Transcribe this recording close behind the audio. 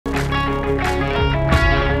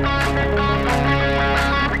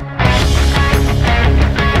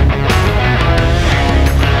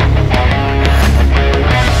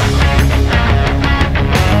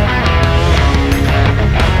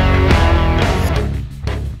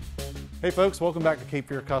Hey folks, welcome back to Cape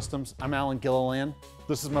Fear Customs. I'm Alan Gilliland.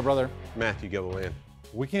 This is my brother, Matthew Gilliland.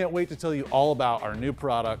 We can't wait to tell you all about our new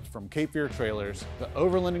product from Cape Fear Trailers, the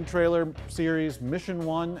Overlanding Trailer Series Mission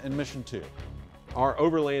 1 and Mission 2. Our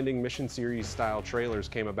Overlanding Mission Series style trailers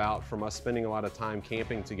came about from us spending a lot of time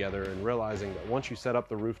camping together and realizing that once you set up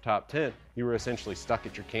the rooftop tent, you were essentially stuck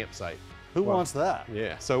at your campsite. Who wants that?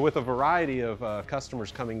 Yeah, so with a variety of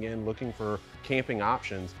customers coming in looking for camping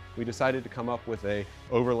options, we decided to come up with a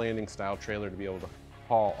overlanding style trailer to be able to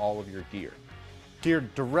haul all of your gear.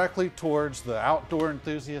 Geared directly towards the outdoor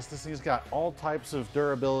enthusiast. This thing's got all types of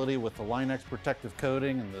durability with the Line-X protective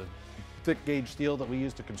coating and the thick gauge steel that we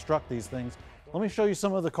use to construct these things. Let me show you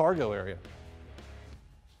some of the cargo area.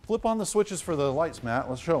 Flip on the switches for the lights, Matt.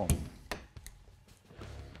 Let's show them.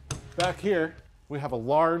 Back here, we have a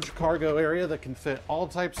large cargo area that can fit all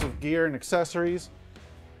types of gear and accessories.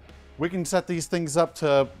 We can set these things up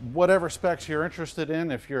to whatever specs you're interested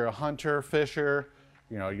in. If you're a hunter, fisher,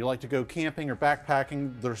 you like to go camping or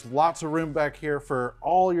backpacking, there's lots of room back here for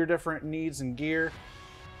all your different needs and gear.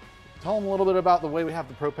 Tell them a little bit about the way we have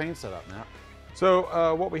the propane set up, Matt.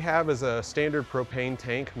 So what we have is a standard propane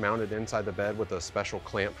tank mounted inside the bed with a special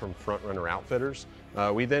clamp from Front Runner Outfitters.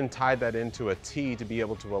 We then tied that into a T to be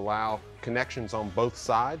able to allow connections on both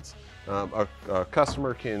sides. A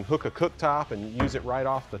customer can hook a cooktop and use it right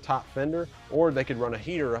off the top fender, or they could run a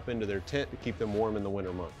heater up into their tent to keep them warm in the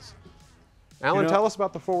winter months. Alan, tell us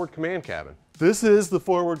about the forward command cabin. This is the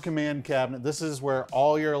forward command cabinet. This is where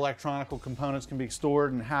all your electronic components can be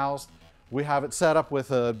stored and housed. We have it set up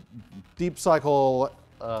with a deep cycle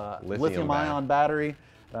lithium-ion battery.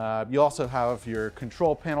 You also have your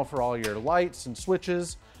control panel for all your lights and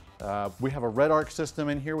switches. We have a Red Arc system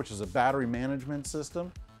in here, which is a battery management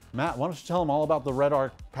system. Matt, why don't you tell them all about the Red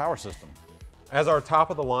Arc power system? As our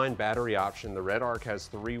top-of-the-line battery option, the Red Arc has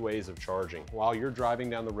 3 ways of charging. While you're driving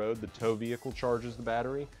down the road, the tow vehicle charges the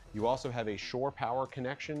battery. You also have a shore power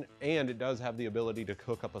connection, and it does have the ability to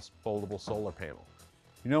hook up a foldable solar panel.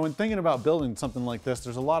 When thinking about building something like this,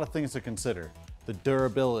 there's a lot of things to consider. The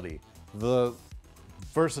durability, the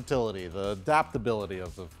versatility, the adaptability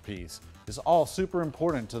of the piece is all super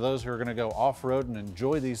important to those who are going to go off-road and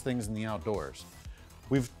enjoy these things in the outdoors.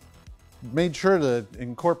 We've made sure to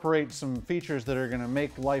incorporate some features that are going to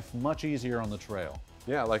make life much easier on the trail.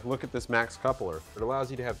 Yeah, like look at this max coupler. It allows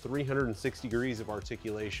you to have 360 degrees of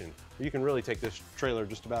articulation. You can really take this trailer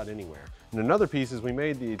just about anywhere. And another piece is we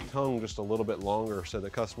made the tongue just a little bit longer so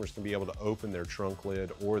that customers can be able to open their trunk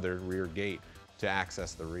lid or their rear gate to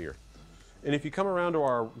access the rear. And if you come around to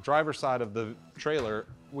our driver's side of the trailer,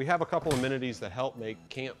 we have a couple amenities that help make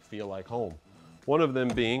camp feel like home. One of them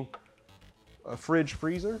being a fridge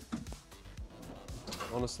freezer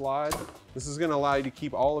on a slide. This is going to allow you to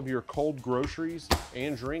keep all of your cold groceries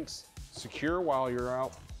and drinks secure while you're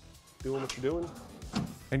out doing what you're doing.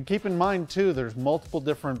 And keep in mind too, there's multiple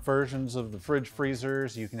different versions of the fridge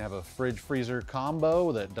freezers. You can have a fridge freezer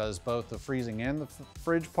combo that does both the freezing and the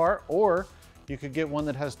fridge part, or you could get one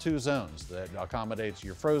that has 2 zones that accommodates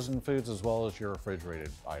your frozen foods as well as your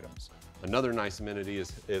refrigerated items. Another nice amenity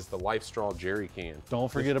is the Life Straw jerry can.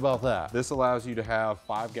 Don't forget about that. This allows you to have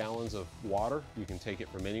 5 gallons of water. You can take it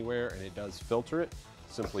from anywhere and it does filter it.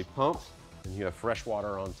 Simply pump and you have fresh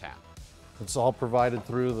water on tap. It's all provided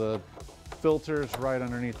through the filters right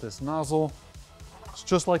underneath this nozzle. It's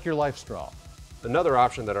just like your Life Straw. Another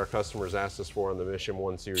option that our customers asked us for on the Mission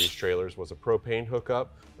 1 series trailers was a propane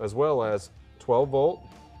hookup, as well as 12-volt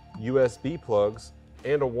USB plugs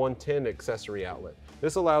and a 110 accessory outlet.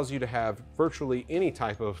 This allows you to have virtually any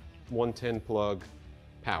type of 110 plug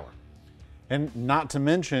power. And not to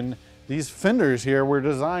mention, these fenders here were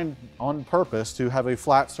designed on purpose to have a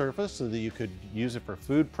flat surface so that you could use it for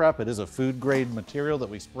food prep. It is a food grade material that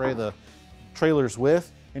we spray the trailers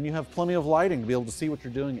with, and you have plenty of lighting to be able to see what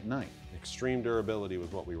you're doing at night. Extreme durability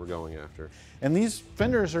was what we were going after. And these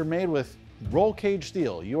fenders are made with roll cage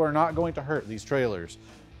steel. You are not going to hurt these trailers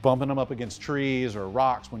bumping them up against trees or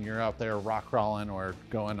rocks when you're out there rock crawling or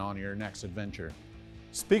going on your next adventure.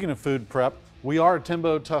 Speaking of food prep, we are a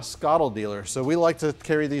Timbo Tusk Scottle dealer, so we like to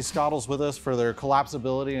carry these scottles with us for their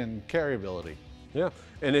collapsibility and carryability. Yeah,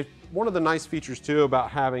 and one of the nice features too about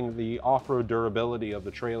having the off-road durability of the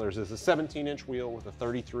trailers is a 17-inch wheel with a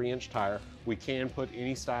 33-inch tire. We can put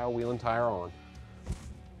any style wheel and tire on.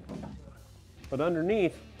 But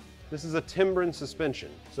underneath, this is a Timbren suspension.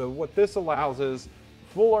 So what this allows is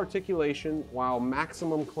full articulation while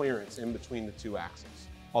maximum clearance in between the 2 axles.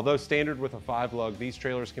 Although standard with a 5-lug, these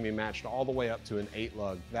trailers can be matched all the way up to an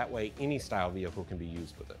 8-lug. That way, any style vehicle can be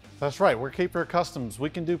used with it. That's right, we're Cape Fear Customs. We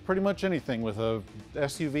can do pretty much anything with a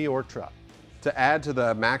SUV or truck. To add to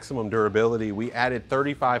the maximum durability, we added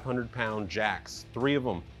 3,500-pound jacks, 3 of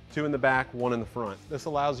them, 2 in the back, 1 in the front. This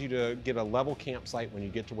allows you to get a level campsite when you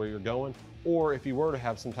get to where you're going, or if you were to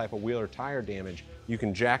have some type of wheel or tire damage, you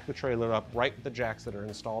can jack the trailer up right with the jacks that are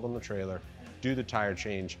installed on the trailer, do the tire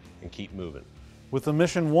change, and keep moving. With the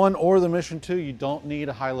Mission 1 or the Mission 2, you don't need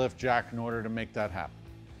a high lift jack in order to make that happen.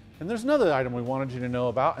 And there's another item we wanted you to know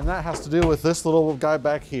about, and that has to do with this little guy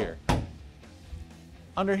back here.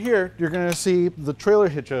 Under here, you're going to see the trailer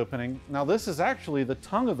hitch opening. Now this is actually the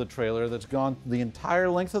tongue of the trailer that's gone the entire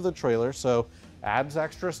length of the trailer, so adds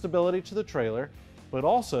extra stability to the trailer, but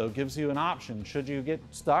also gives you an option. Should you get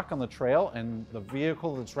stuck on the trail and the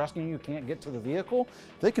vehicle that's rescuing you can't get to the vehicle,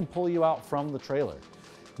 they can pull you out from the trailer.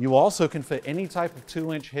 You also can fit any type of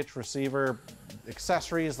 2-inch hitch receiver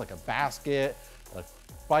accessories like a basket, a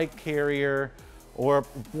bike carrier, or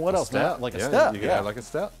what else, Matt? Like a step. You can add like a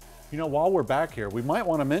step. You know, while we're back here, we might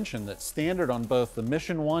want to mention that standard on both the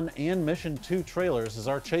Mission 1 and Mission 2 trailers is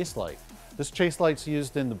our chase light. This chase light's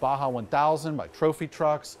used in the Baja 1000 by trophy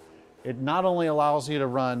trucks. It not only allows you to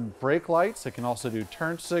run brake lights, it can also do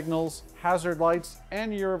turn signals, hazard lights,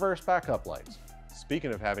 and your reverse backup lights.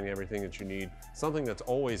 Speaking of having everything that you need, something that's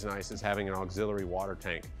always nice is having an auxiliary water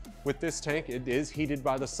tank. With this tank, it is heated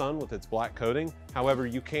by the sun with its black coating. However,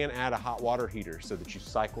 you can add a hot water heater so that you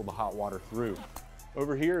cycle the hot water through.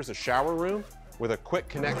 Over here is a shower room with a quick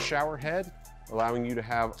connect shower head, allowing you to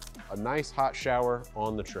have a nice hot shower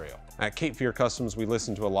on the trail. At Cape Fear Customs, we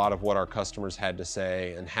listened to a lot of what our customers had to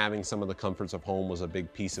say, and having some of the comforts of home was a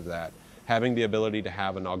big piece of that. Having the ability to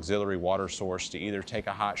have an auxiliary water source to either take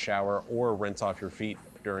a hot shower or rinse off your feet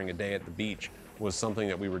during a day at the beach was something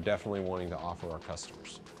that we were definitely wanting to offer our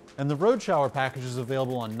customers. And the road shower package is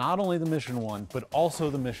available on not only the Mission 1, but also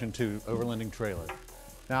the Mission 2 overlanding trailer.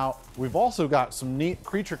 Now, we've also got some neat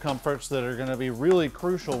creature comforts that are going to be really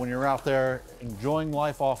crucial when you're out there enjoying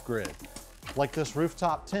life off-grid, like this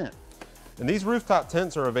rooftop tent. And these rooftop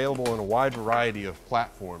tents are available in a wide variety of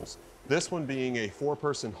platforms. This one being a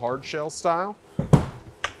 4-person hard shell style.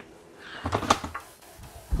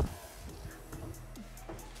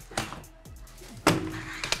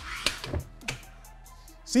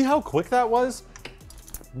 See how quick that was?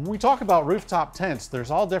 When we talk about rooftop tents, there's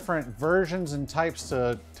all different versions and types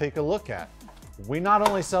to take a look at. We not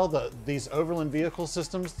only sell these Overland Vehicle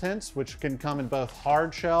Systems tents, which can come in both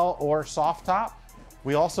hard shell or soft top.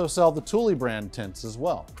 We also sell the Thule brand tents as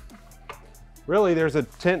well. Really, there's a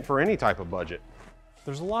tent for any type of budget.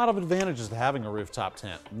 There's a lot of advantages to having a rooftop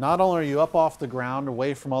tent. Not only are you up off the ground,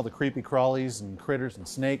 away from all the creepy crawlies and critters and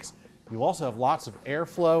snakes, you also have lots of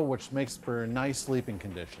airflow, which makes for nice sleeping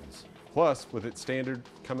conditions. Plus, with its standard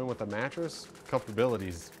coming with a mattress, comfortability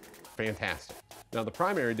is fantastic. Now, the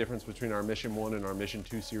primary difference between our Mission 1 and our Mission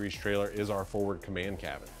 2 series trailer is our forward command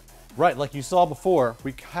cabin. Right, like you saw before,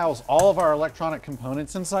 we house all of our electronic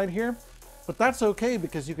components inside here, but that's okay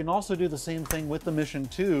because you can also do the same thing with the Mission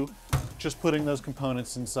 2, just putting those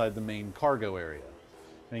components inside the main cargo area.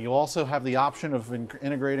 And you also have the option of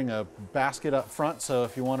integrating a basket up front, so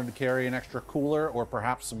if you wanted to carry an extra cooler or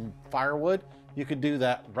perhaps some firewood, you could do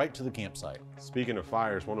that right to the campsite. Speaking of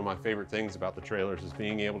fires, one of my favorite things about the trailers is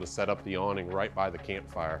being able to set up the awning right by the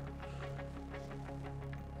campfire.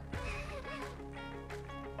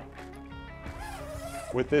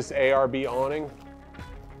 With this ARB awning,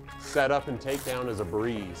 set up and take down is a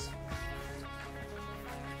breeze.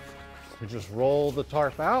 We just roll the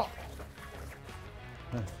tarp out,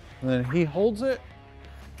 and then he holds it.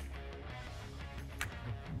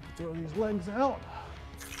 Throw these legs out.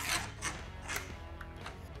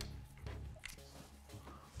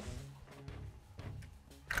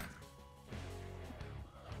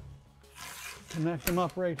 Connect them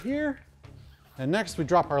up right here. And next we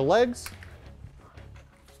drop our legs.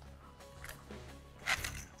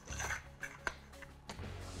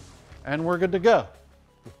 And we're good to go.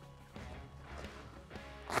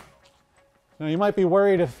 Now you might be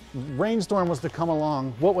worried if rainstorm was to come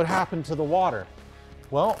along, what would happen to the water?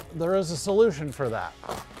 Well, there is a solution for that.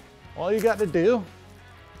 All you got to do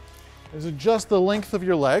is adjust the length of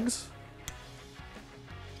your legs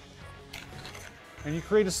and you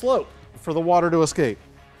create a slope for the water to escape.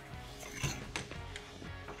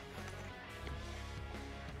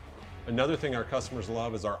 Another thing our customers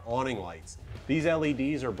love is our awning lights. These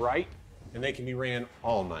LEDs are bright and they can be ran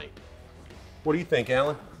all night. What do you think,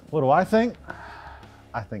 Alan? What do I think?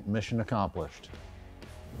 I think mission accomplished.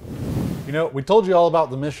 You know, we told you all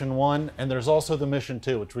about the Mission 1, and there's also the Mission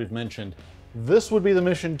 2, which we've mentioned. This would be the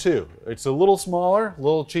Mission 2. It's a little smaller, a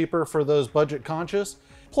little cheaper for those budget conscious,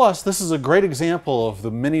 Plus, this is a great example of the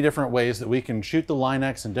many different ways that we can shoot the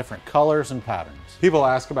Line-X in different colors and patterns. People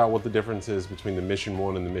ask about what the difference is between the Mission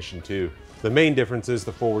 1 and the Mission 2. The main difference is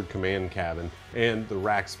the forward command cabin and the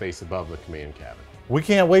rack space above the command cabin. We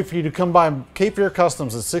can't wait for you to come by Cape Fear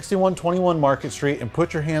Customs at 6121 Market Street and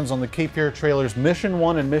put your hands on the Cape Fear trailers, Mission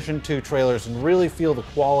 1 and Mission 2 trailers, and really feel the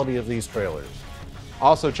quality of these trailers.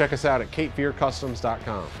 Also, check us out at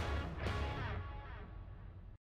capefearcustoms.com.